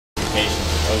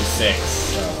notifications of 06,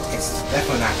 so... It's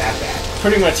definitely not that bad.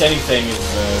 Pretty much anything is,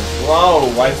 whoa,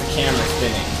 why is the camera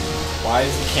spinning? Why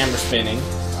is the camera spinning?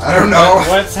 I don't know.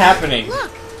 What's happening?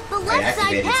 Look, the left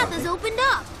side path is opened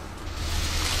up.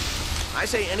 I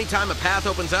say anytime a path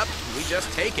opens up, we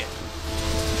just take it.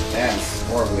 That's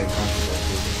horribly uncomfortable.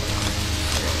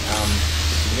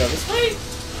 You go this way?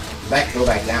 Go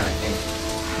back down, I think.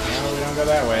 No, we don't go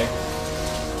that way.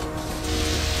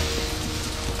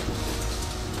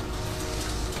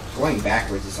 Going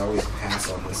backwards is always a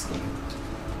hassle in this game.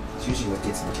 It's usually what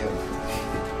gets me killed.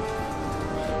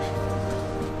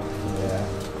 Yeah.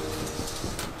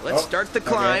 Let's start the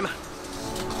climb. Okay.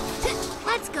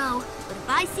 Let's go. But if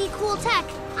I see cool tech,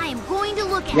 I am going to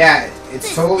look at it. Yeah,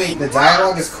 it's totally, the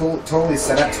dialogue is cool, totally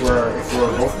set up to where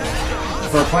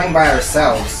if we're playing by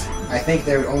ourselves, I think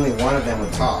only one of them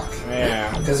would talk.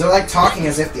 Yeah. Because they're like talking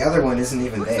as if the other one isn't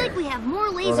even Looks there. like we have more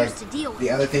lasers like to deal with. the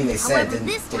other thing they said However, didn't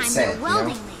this get time said, they're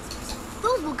welding lasers.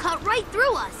 Those will cut right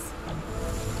through us.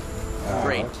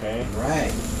 Great. Okay. Right.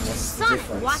 That's the Sonic,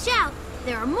 difference. watch out.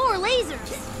 There are more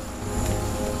lasers.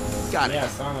 Got it. Yeah,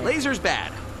 Sonic. Laser's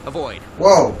bad. Avoid.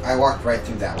 Whoa! I walked right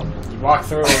through that one. You walk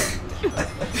through it.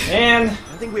 And...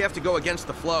 I think we have to go against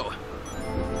the flow.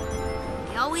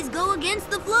 They always go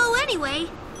against the flow anyway.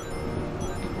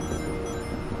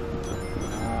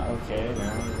 Okay,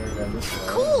 now we're gonna go this way.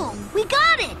 Cool! We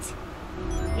got it!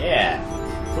 Yeah.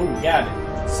 Cool, we got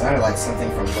it. Sounded like something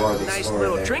from Dora the Nice Explorer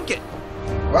little there. trinket.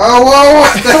 Whoa, whoa,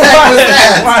 what the heck was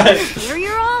that? What?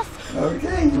 Barrier off?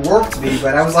 Okay, you warped me,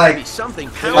 but I was Be like, something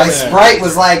my powerful. sprite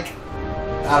was like,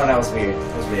 I don't know, it was weird.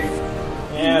 It was weird.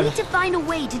 We Yeah. need to find a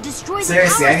way to destroy the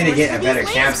Seriously, power I need to source get for a better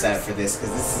these camp lasers. setup for this,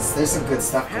 because there's some good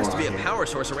stuff There has going to be on a here. power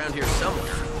source around here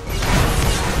somewhere.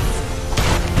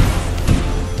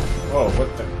 Whoa,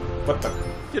 what the?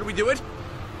 Did we do it?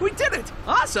 We did it!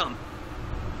 Awesome!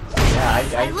 Yeah,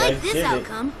 I like this did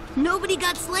outcome. Nobody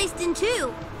got sliced in two.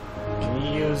 it. Can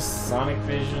you use Sonic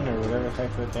Vision or whatever the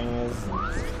heck that thing is?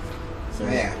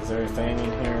 Yeah. Is there a thing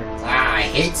in here? Ah, I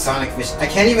hate Sonic Vision. I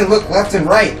can't even look left and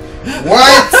right.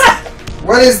 What?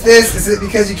 What is this? Is it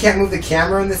because you can't move the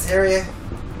camera in this area?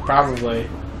 Probably.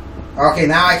 Okay,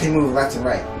 now I can move left and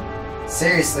right.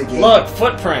 Seriously, game. Look,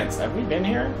 footprints. Have we been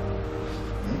here?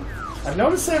 I've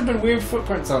noticed there have been weird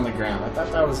footprints on the ground. I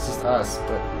thought that was just us,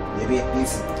 but... Maybe it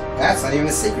means that's not even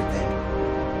a secret thing.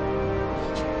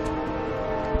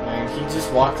 Man, he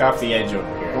just walked off the edge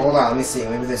over here. Hold on, let me see.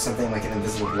 Maybe there's something like an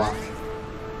invisible block.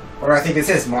 What do I think this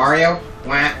is? Mario?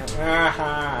 Wah.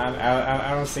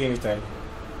 I don't see anything.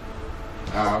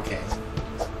 Oh, okay.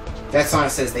 That song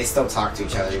says they still talk to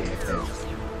each other even if they're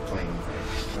playing with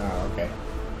it. Oh, okay.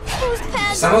 Whose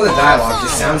pads Some of the are dialogue awesome?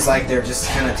 just sounds like they're just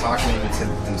kind of talking to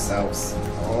themselves.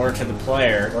 Or to the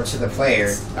player. Or to the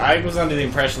player. I was under the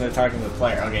impression they're talking to the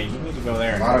player. Okay, you need to go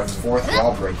there. A lot of fourth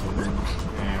wall breaking.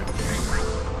 Yeah.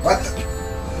 What the?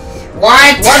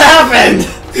 What? What happened?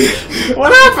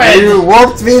 What happened? You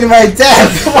warped me to my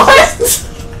death! What?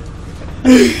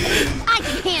 I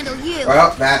can handle you.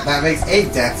 Well, that makes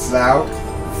 8 deaths now.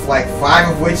 Like 5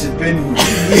 of which have been...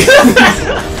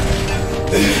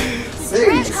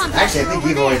 Serious. Actually, I think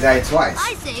you've only died twice.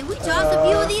 I say we toss a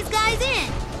few of these guys in.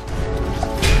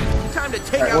 Time to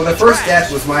take Alright, out well, the the first trash.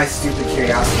 death was my stupid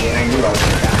curiosity, and I knew I was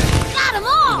gonna die. Got them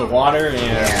all. The water?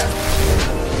 Yeah.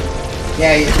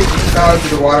 Yeah, I think you fell into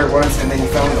the water once, and then you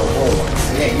fell into a hole once.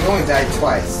 So yeah, you only died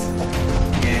twice.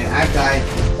 And I've died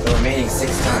the remaining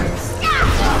 6 times.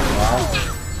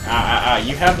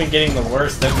 You have been getting the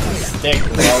worst end of the stick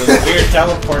with all this weird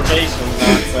teleportation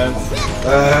nonsense.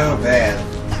 Oh, man.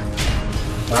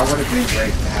 That would have been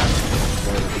great to have.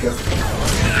 Because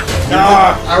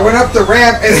I went up the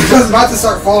ramp, and I was about to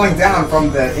start falling down from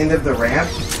the end of the ramp,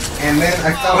 and then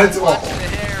I fell into a hole.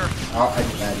 Oh, I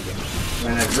did that again.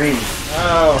 And it rings.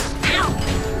 Oh. Ow.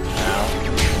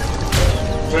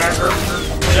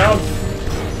 Jump.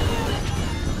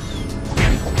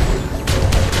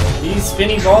 These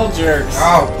spinny ball jerks.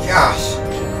 Oh, gosh.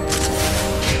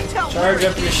 Charge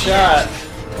up your shot.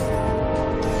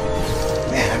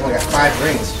 Man, I've only got 5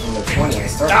 rings from the 20 I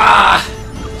started.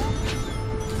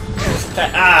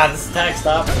 This attack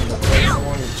stops and the place I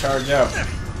want to charge up.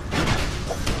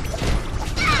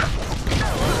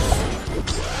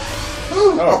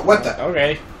 Ooh, oh, what the?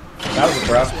 Okay. That was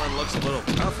abrupt. This one looks a little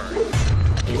tougher.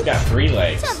 You've got 3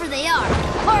 legs. Tougher they are,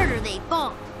 harder they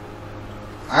fall.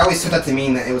 I always took that to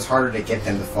mean that it was harder to get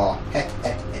them to fall.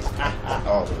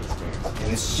 Oh,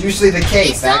 And it's usually the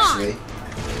case, actually.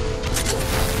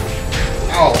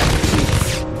 Oh,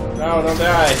 jeez. no, don't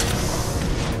die.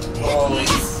 Oh,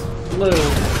 he's blue.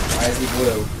 Why is he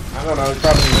blue? I don't know, he's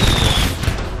probably...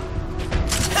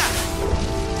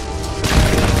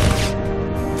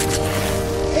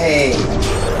 Hey!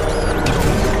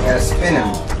 Gotta spin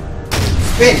him.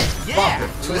 Spin it! Yeah, Bump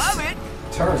it, twist love it,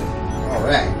 it. turn it.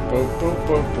 Alright. Boop, boop,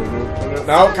 boop, boop, boop, boop.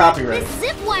 No, copyright. This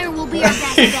zip wire will be our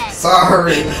best bet.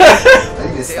 Sorry! I need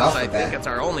to Tails, stop I with think that. it's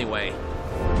our only way.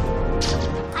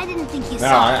 I didn't think you No,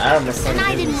 saw I almost sung And a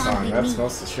I Disney didn't want to song. be That's mean.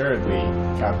 most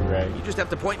assuredly copyright. You just have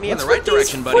to point me in What's the right with these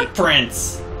direction, buddy.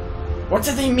 Footprints. What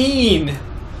do they mean?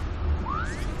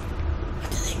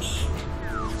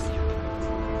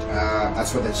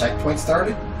 That's where the checkpoint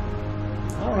started?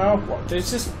 I don't know. What,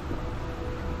 there's just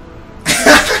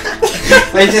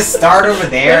They just start over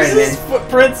there there's and just then...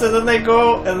 footprints, and then they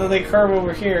go, and then they curve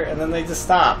over here, and then they just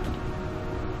stop.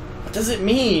 What does it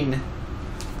mean?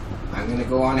 I'm gonna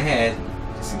go on ahead,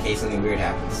 just in case something weird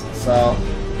happens. So,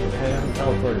 it hasn't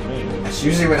teleported me. That's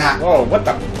usually what happens. Whoa! What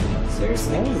the?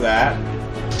 Seriously? What was that?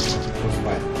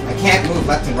 What? I can't move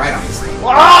left and right on this thing.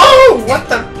 Whoa! What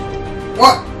the?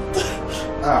 What?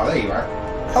 Oh, there you are.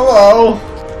 Hello.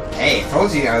 Hey, I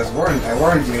told you, I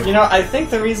warned you. You know, I think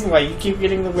the reason why you keep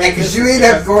getting the Yeah, weirdness because you is end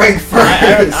up going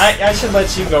first. I should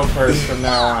let you go first from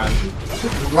now on,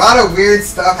 A lot of weird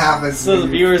stuff happens. so the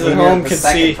when viewers when at you're home the can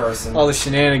second see person. all the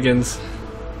shenanigans.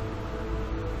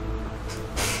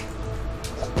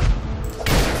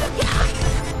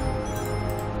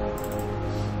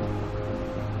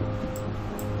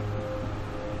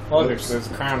 Look, there's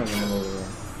a crown in the middle of the room.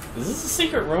 Is this a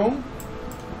secret room?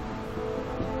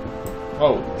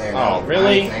 Oh, There, oh, no,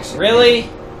 really? I can actually- Really?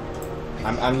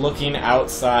 I'm looking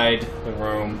outside the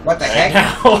room. What the right heck?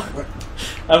 now. What?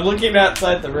 I'm looking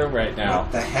outside the room right now.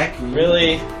 What the heck? Are you...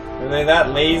 Really? Are they that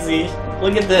lazy?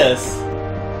 Look at this.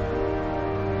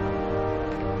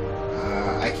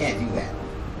 I can't do that.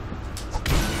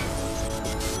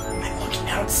 I'm looking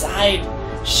outside.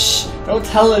 Shh! Don't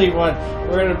tell anyone.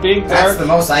 We're in a big That's dark. the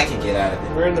most I can get out of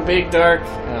it. We're in the big dark.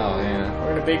 Oh man,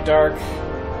 we're in a big dark,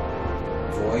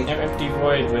 Void. empty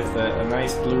void with a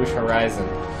nice bluish horizon.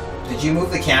 Did you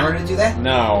move the camera to do that?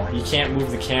 No, you can't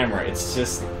move the camera. It's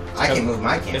just. I can move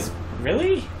my camera. It's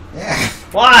really? Yeah.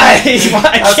 Why?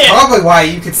 Why That's can't probably why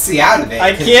you could see out of it.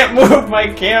 I 'cause- can't move my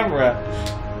camera?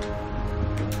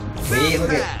 See,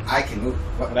 look at. I can move.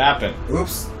 What happened?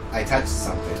 Oops! I touched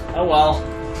something. Oh well.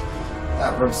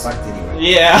 That room sucked anyway.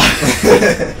 Yeah.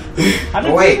 How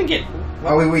did Oh, we wait. even get?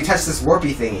 Oh, we touched this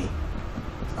warpy thingy.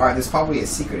 Alright, there's probably a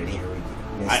secret in here.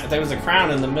 We missed. There was a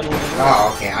crown in the middle of the room.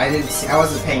 Oh, okay. I didn't see. I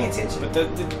wasn't paying attention. But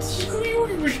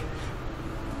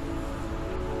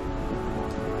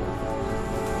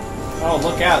oh,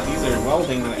 look out! These are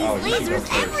welding. Oh, you can go Lasers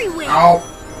first. everywhere. Oh.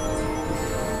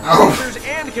 Oh. Lasers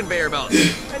and conveyor belts.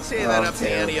 I'd say that up to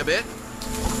damn. Annie a bit.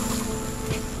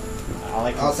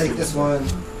 I'll take this one.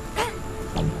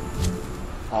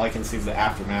 All I can see is the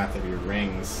aftermath of your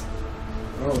rings.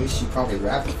 Well, at least you probably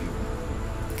wrapped a few.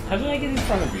 How did I get in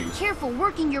front of you? Careful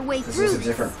working your way Is through. this a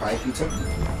different pipe you took?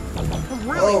 I'm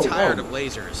really Oh, tired oh. of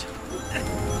lasers.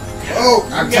 Oh,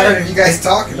 I'm tired of you guys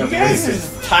talking You about guys are this.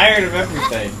 just tired of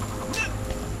everything.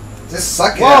 Just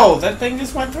suck it Whoa! up. That thing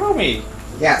just went through me.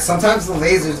 Yeah, sometimes the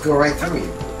lasers go right through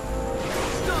you.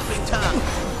 Stomping time.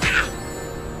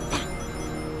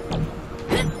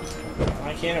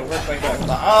 Why can't it work like that?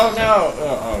 Oh no!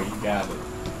 Oh, you got it.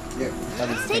 Yep. That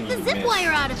is Let's take the you zip missed.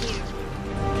 wire out of here.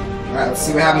 Alright, let's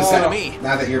see what happens Oh.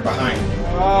 now that you're behind.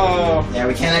 Oh. Yeah,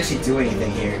 we can't actually do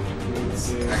anything here.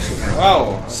 It's actually kind of...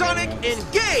 Whoa. Sonic,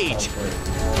 engage!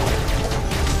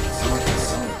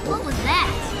 What was that?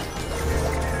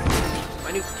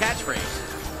 My new catchphrase.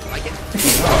 Like it.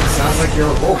 Oh, it sounds like you're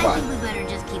a I robot. think we better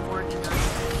just keep working on it.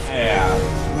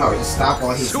 Yeah. No, just stop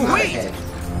while he's not Sweet. ahead.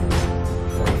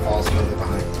 Before he falls further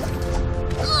behind.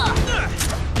 Ugh.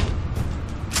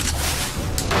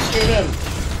 Shoot him.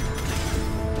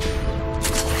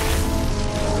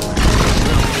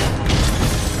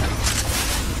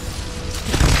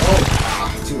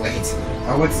 Too late.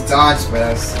 I went to dodge, but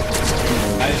I was...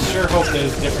 I sure hope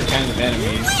there's different kinds of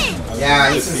enemies.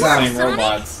 Yeah, Just this is, the same Sonic?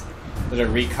 robots that are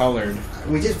recolored.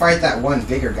 We did fight that one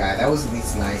bigger guy. That was at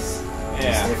least nice. It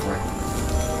Yeah. was different.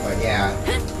 But yeah,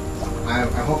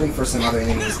 I'm hoping for some other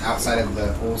enemies outside of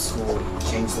the old school,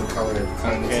 change the color of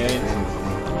claim Okay. it's a different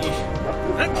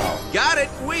enemy thing. Oh, Got it.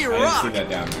 We I didn't see rock. that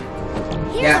down there.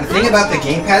 Here's Yeah, a the thing power about the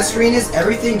pole. Gamepad screen is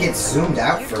everything gets zoomed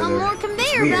out Here further. come more It's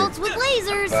conveyor weird. belts with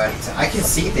lasers. But I can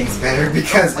see things better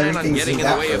because Plan on everything's getting zoomed in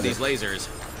the out way of further. these lasers.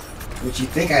 Which you'd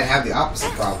think I'd have the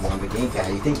opposite problem on the Gamepad.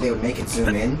 You'd think they would make it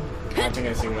zoom in. I don't think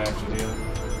I see what I have to do.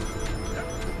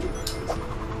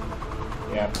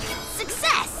 Yep.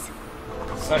 Success.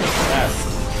 Such a mess.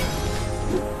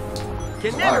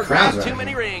 Can a lot never of crowns grab too around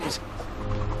many here. rings.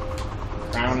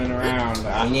 Rounding around.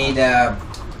 We need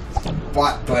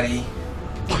bot buddy.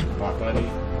 Bot buddy.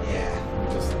 Yeah.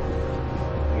 We just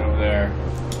over there.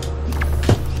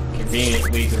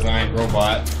 Conveniently designed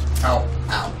robot. Ow,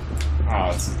 ow.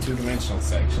 Oh, it's a two-dimensional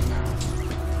section now.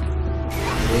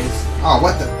 It is. Oh,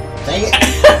 what the? Dang it!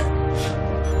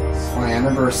 It's funny, I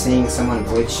remember seeing someone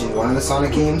glitch in one of the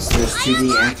Sonic games. There's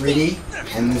 2D and 3D,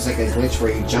 and there's like a glitch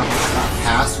where you jump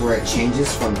past where it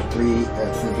changes from 3D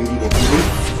to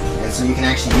 2D, and so you can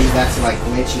actually use that to like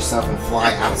glitch yourself and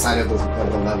fly outside of the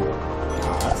level.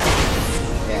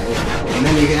 Yeah, and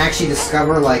then you can actually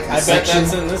discover like a section. I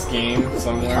bet that's in this game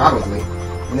somewhere. Probably.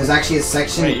 And there's actually a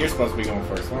section. Wait, you're supposed to be going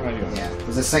first. What am I doing? Yeah,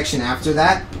 there's a section after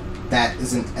that that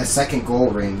is a second goal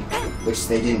ring, which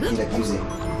they didn't end up using,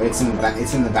 but it's in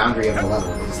the boundary of the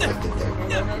level. They just left it there.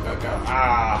 Go.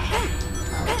 Ah!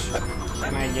 Ouch!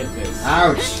 Can I get this?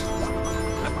 Ouch!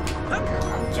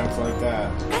 How jumps like that?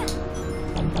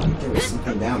 There was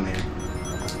something down there.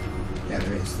 Yeah,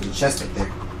 there is. There's a chest up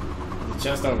there. The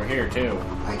chest over here too.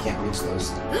 I can't reach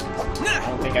those. I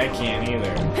don't think I can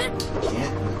either.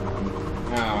 Can't.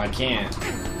 No, I can't.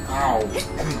 Ow!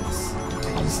 Goodness. I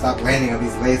need to stop landing on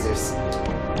these lasers.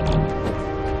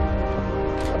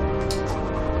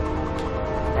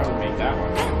 Probably make that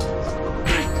one.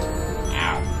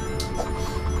 Ow!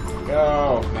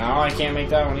 Go! No, I can't make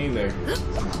that one either.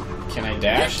 Can I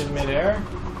dash in midair?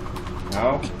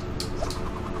 No.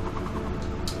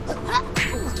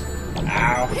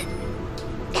 Ow!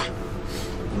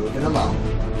 Moving along.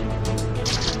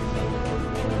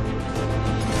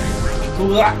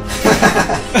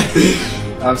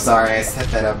 I'm sorry, I set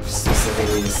that up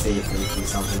specifically to see if we could do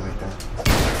something like that.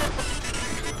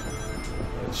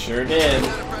 It sure did.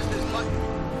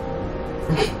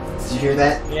 Did you hear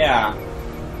that? Yeah.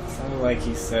 Sounded like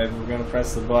he said we're gonna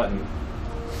press the button.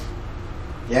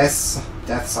 Yes,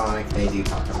 Death Sonic, they do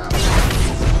talk about it.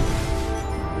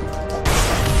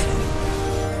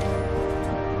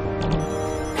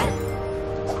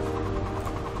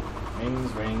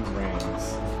 Rings.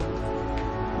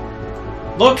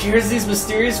 Look, here's these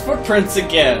mysterious footprints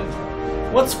again!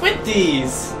 What's with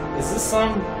these? Is this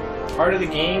some part of the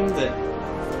game that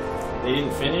they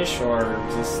didn't finish, or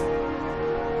just...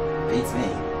 Beats me.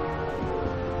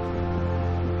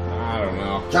 I don't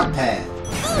know. Jump pad.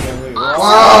 Whoa!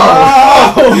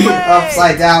 Whoa!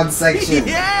 Upside down section.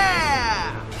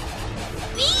 Yeah!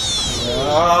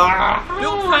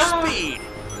 Built for speed.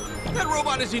 That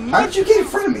robot is enormous. How did you get in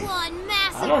front of me? One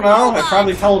massive I don't know. It robot.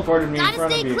 probably teleported me in Gotta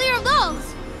front stay of you. clear of those.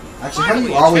 Actually, how do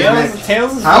you always miss?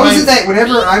 Tails is How is mine. it that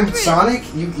whenever I'm Sonic,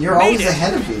 you're always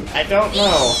ahead of me? I don't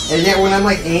know. And yet when I'm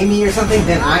like Amy or something,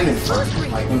 then I'm in front,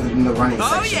 like in the running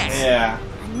section. Yeah.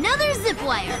 Another zip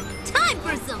wire. Time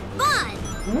for some fun.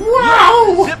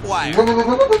 Wow! Zip wire.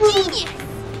 Genius.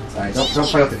 Sorry, don't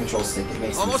play with the control stick. It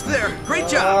makes Almost me there. Great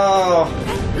job. Oh.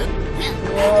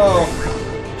 Whoa.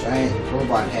 Giant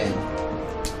robot head.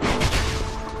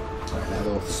 Sorry, that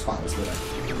little spot was lit up.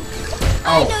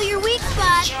 I know your weak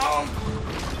spot.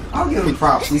 I'll give them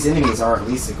props. These enemies are at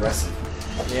least aggressive.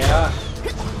 Yeah.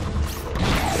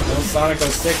 No Sonic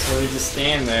 06 where they just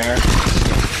stand there.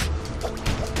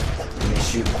 And they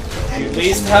shoot. You at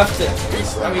least have to...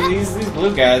 I mean, these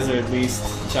blue guys are at least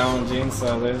challenging,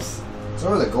 so there's... So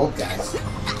are the gold guys.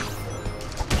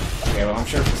 Okay, well, I'm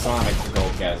sure for Sonic, the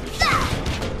gold guys are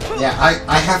challenging. Yeah,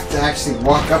 I have to actually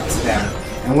walk up to them.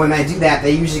 And when I do that,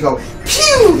 they usually go,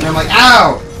 pew! And I'm like,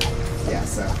 ow! Yeah,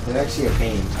 so they're actually a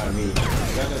pain out of me.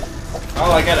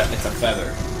 Oh, I got it. It's a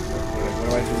feather. What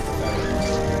do I do with the feather?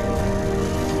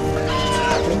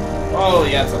 Oh,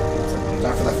 yeah, it's a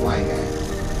Not for the flying guy.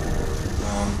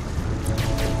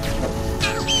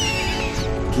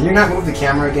 Can you not move the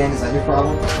camera again? Is that your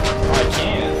problem? Oh, I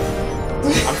can.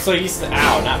 I'm so used to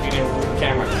not being able to move the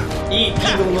camera.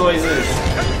 Eagle noises.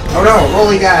 Oh no,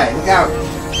 rolling guy, look out!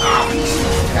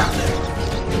 Yeah.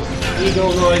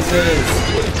 Eagle noises.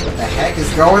 What the heck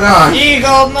is going on?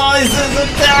 Eagle noises They're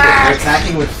attack!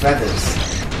 attacking with feathers.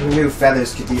 Who knew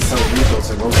feathers could be so lethal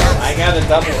to robots? I got a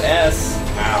double S.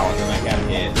 Ow, and then I got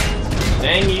hit.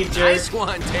 Dang you, jerk. Nice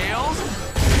one, Tails.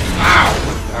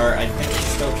 Ow! Or I think it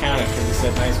still counted because you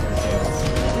said nice one, Tails.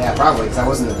 Yeah, probably, because that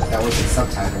wasn't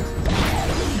subtitled.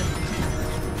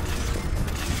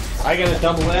 I got a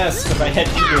double S because I had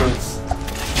eagles.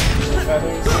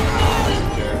 Feathers? Ah, you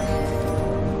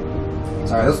jerk.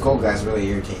 Sorry, those gold guys really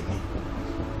irritate me.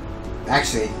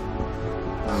 Actually,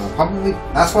 probably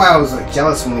that's why I was like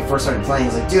jealous when we first started playing.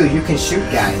 It's like, dude, you can shoot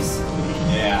guys.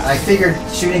 Yeah. I figured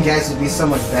shooting guys would be so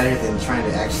much better than trying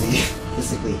to actually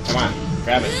physically. Come on,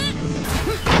 grab it.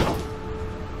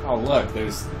 Oh look,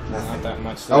 there's not that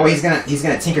much there. Oh, he's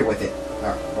gonna tinker with it,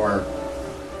 or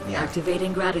yeah.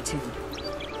 Activating gratitude.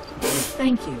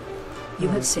 Thank you. You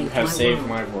have saved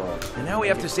my world. And now we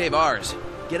have to save ours.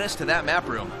 get us to that map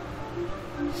room.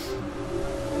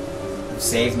 You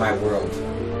saved my world.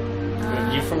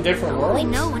 Are you from different We'll only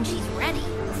worlds? know when she's ready.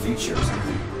 Or future or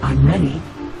something. I'm ready.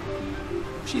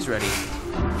 She's ready.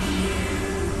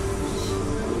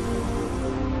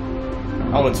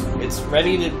 Oh, it's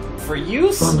ready for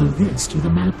use? Follow this to the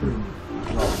map room.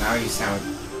 Oh, now you sound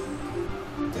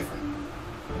different.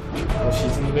 Oh,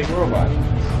 she's in the big robot.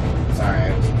 Sorry,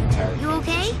 I was entirely You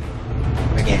okay?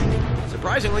 again.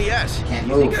 Surprisingly, yes. Can't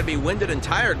You think move. I'd be winded and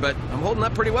tired, but I'm holding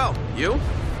up pretty well. You?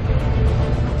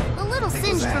 A little What was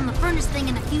singed that? from the furnace thing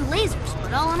and a few lasers,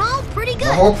 but all in all, pretty good.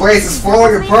 The whole place is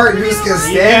falling apart. You're just gonna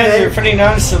You stand guys are there. pretty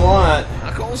nonchalant.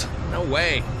 Knuckles? No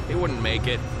way. They wouldn't make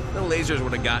it. The lasers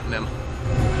would have gotten him.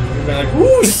 You'd be like,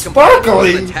 ooh, With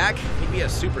sparkly! attack, he'd be a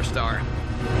superstar.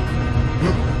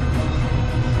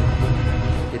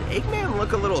 Did Eggman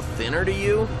look a little thinner to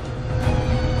you?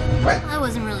 What? I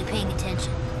wasn't really paying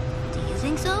attention. Do you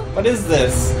think so? What is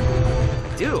this?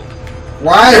 I do.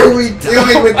 Why are we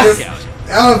dealing with this Blackout.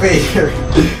 elevator?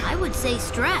 I would say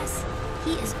stress.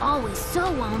 He is always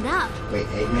so wound up. Wait,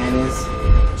 Eggman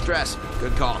is? Stress.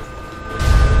 Good call.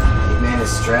 Eggman is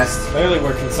stressed. Clearly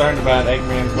we're concerned about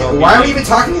Eggman's Yeah, well-being. why are we even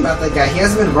talking about that guy? He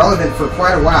hasn't been relevant for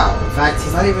quite a while. In fact,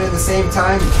 he's not even in the same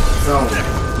time zone.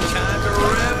 Time to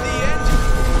rev the engine.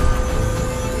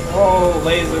 Oh,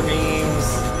 laser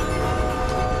beams.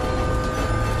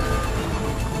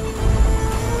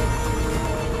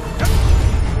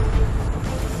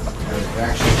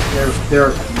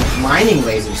 They're mining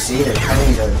lasers. See, they're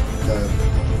cutting the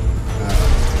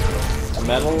The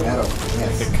metal? metal.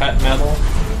 Yes. The cut metal?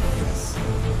 Yes.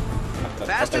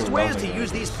 Fastest way is to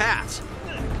use these paths.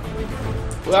 Time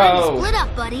to Whoa! split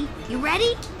up, buddy. You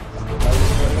ready?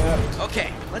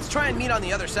 Okay, let's try and meet on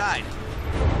the other side.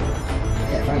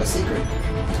 Yeah, I found a secret.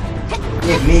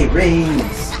 Give me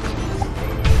rings.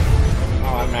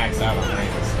 Oh, I'm maxed out on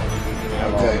rings.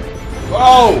 Oh, good.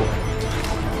 Whoa!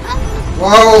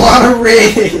 Whoa, a lot of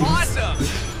rings. Awesome!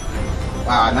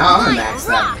 Wow, now I'm Fire maxed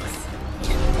out. rocks.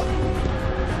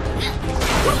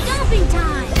 Dumping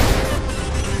time.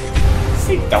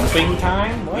 See, dumping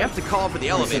time? What? We have to call for the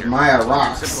I said elevator. Maya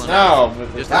rocks. Simple enough. No,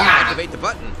 but Just Ah! activate the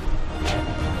button.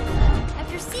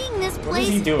 After seeing this What is place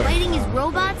he doing? fighting his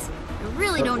robots, I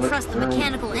really don't trust the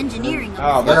mechanical engineering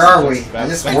Oh, of Where this. are we? I that's-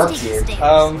 just Let's warped take the here.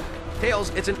 stairs.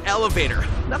 Tails, it's an elevator.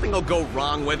 Nothing will go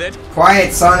wrong with it.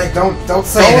 Quiet, Sonic. Don't say don't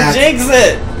that. jinx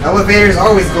it! Elevators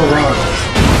always go wrong.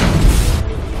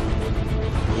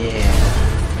 Yeah.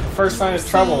 First sign is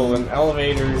trouble when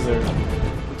elevators are...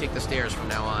 We take the stairs from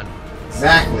now on.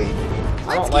 Exactly. I don't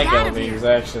Let's like get out of elevators,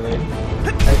 here. actually.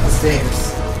 Like the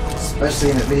stairs.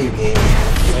 Especially in a video game.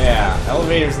 Yeah,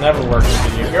 elevators never work in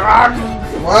video games.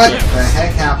 What the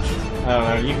heck happened? I don't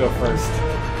know, you go first.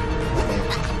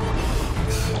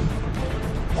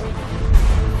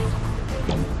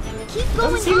 Keep Doesn't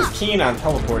going seem up. as keen on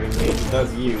teleporting me as it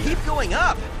does you. Keep going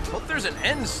up. Hope there's an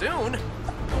end soon.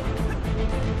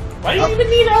 Why do you even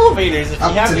need elevators if you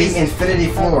Up have to these... the infinity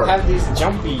floor. have these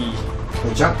jumpy...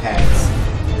 The jump pads,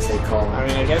 as they call I them.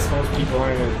 mean, I guess most people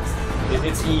aren't...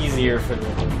 It's easier for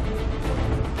them.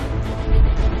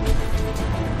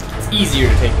 It's easier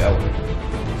to take the elevator.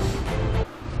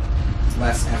 It's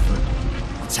less effort.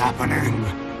 What's happening?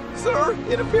 Sir,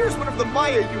 it appears one of the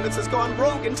Maya units has gone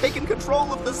rogue and taken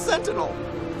control of the Sentinel.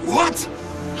 What?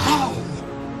 How?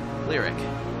 Lyric,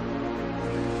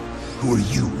 Who are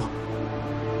you?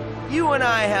 you and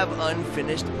I have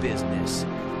unfinished business.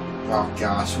 Oh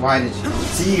gosh, why did you?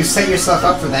 See, you set yourself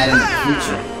up for that in the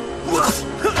future.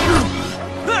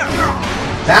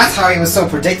 That's how he was so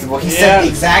predictable. He said Yeah. the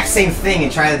exact same thing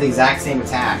and tried the exact same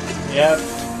attack. Yep.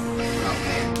 Oh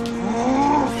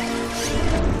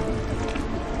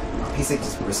man. He's like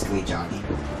just briskly jogging.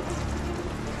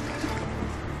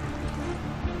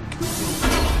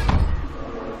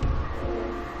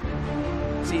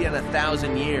 See you in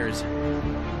 1,000 years.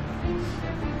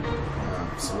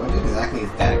 So what exactly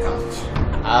did that accomplish?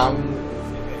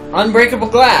 Unbreakable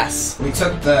glass. We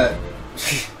took the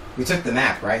we took the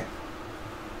map, right?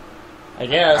 I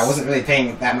guess. I wasn't really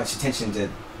paying that much attention to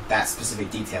that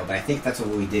specific detail, but I think that's what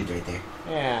we did right there.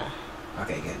 Yeah.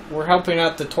 Okay, good. We're helping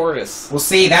out the tortoise. Well,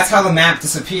 see, that's how the map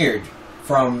disappeared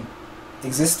from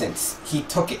existence. He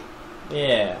took it,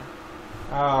 Yeah.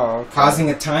 Oh, okay. causing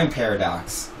a time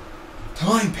paradox.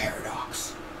 Time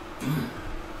paradox.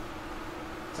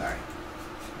 Sorry,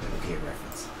 okay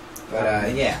reference.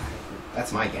 But yeah,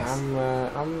 that's my guess.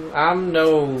 I'm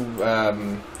no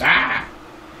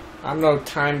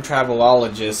time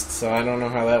travelologist, so I don't know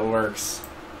how that works.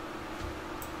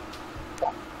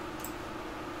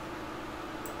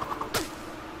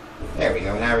 There we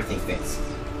go. Now everything fits.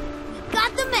 We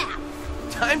got the map.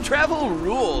 Time travel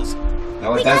rules.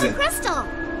 No, it We got a doesn't. crystal.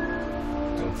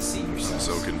 Don't deceive yourself.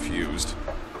 So confused.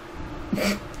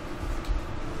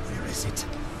 Where is it?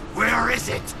 Where is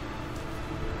it?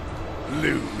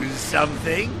 Lose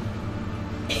something?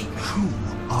 Who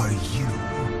are you?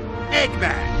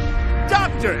 Eggman!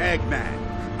 Dr.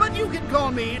 Eggman! But you can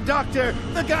call me Doctor,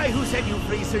 the guy who set you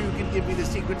free so you can give me the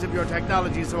secrets of your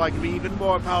technology so I can be even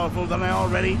more powerful than I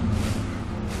already...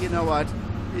 You know what?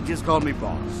 You just call me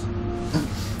Boss.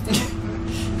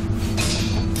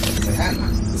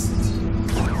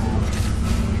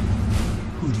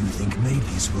 Who do you think made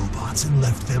these robots and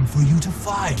left them for you to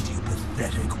find, you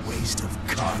pathetic waste of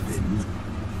carbon?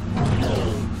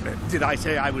 Did I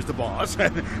say I was the boss?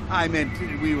 I meant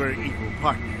we were equal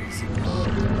partners.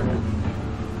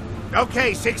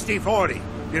 Okay, 60-40.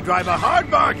 You drive a hard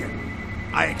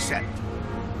bargain. I accept.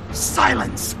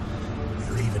 Silence!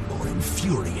 You're even more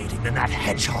infuriating than that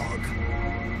hedgehog.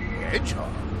 Hedgehog?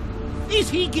 Is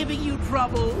he giving you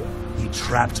trouble? He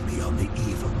trapped me on the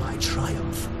eve of my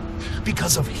triumph.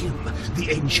 Because of him,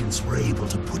 the ancients were able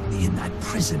to put me in that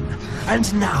prison.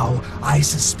 And now, I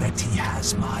suspect he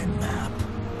has my map.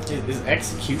 Is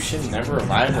execution never a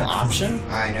viable option?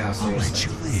 I know, I'll let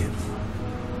seriously. you live.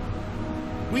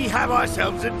 We have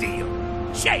ourselves a deal.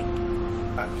 Shake!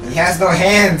 He has no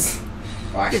hands!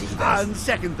 Well, actually, he does. On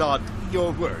second thought,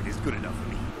 your word is good enough for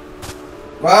me.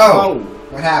 Whoa!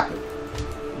 What happened?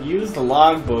 Use the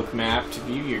logbook map to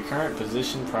view your current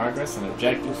position, progress, and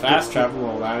objective. Fast travel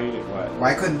will allow you to what?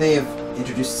 Why couldn't they have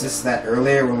introduced us to that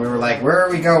earlier when we were like, where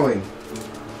are we going?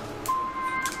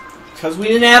 Because we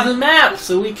didn't have the map,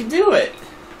 so we could do it.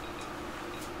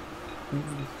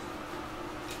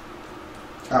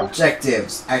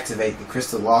 Objectives. Activate the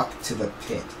crystal lock to the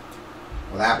pit.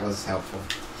 Well, that was helpful.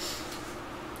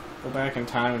 Go back in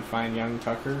time and find young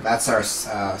Tucker. That's our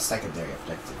secondary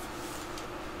objective.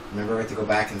 Remember, we have to go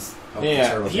back and help the Yeah,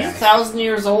 turtle he's guy. 1,000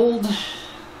 years old.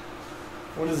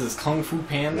 What is this, Kung Fu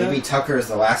Panda? Maybe Tucker is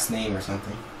the last name or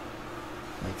something.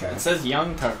 Like, It says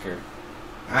young Tucker.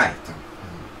 I don't know.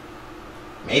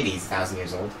 Maybe he's 1,000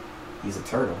 years old. He's a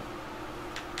turtle.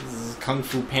 This is Kung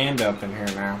Fu Panda up in here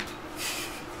now.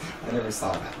 I never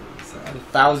saw that movie, so...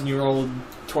 1,000-year-old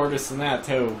tortoise in that,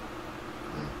 too.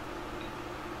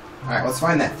 Alright, let's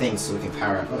find that thing so we can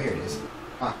power up. Oh, here it is.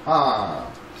 Ha ha!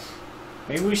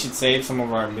 Maybe we should save some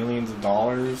of our millions of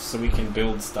dollars so we can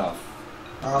build stuff.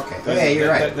 Oh, okay. Oh, yeah, you're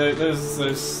right. There's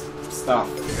stuff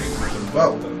we can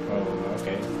build. Whoa. And,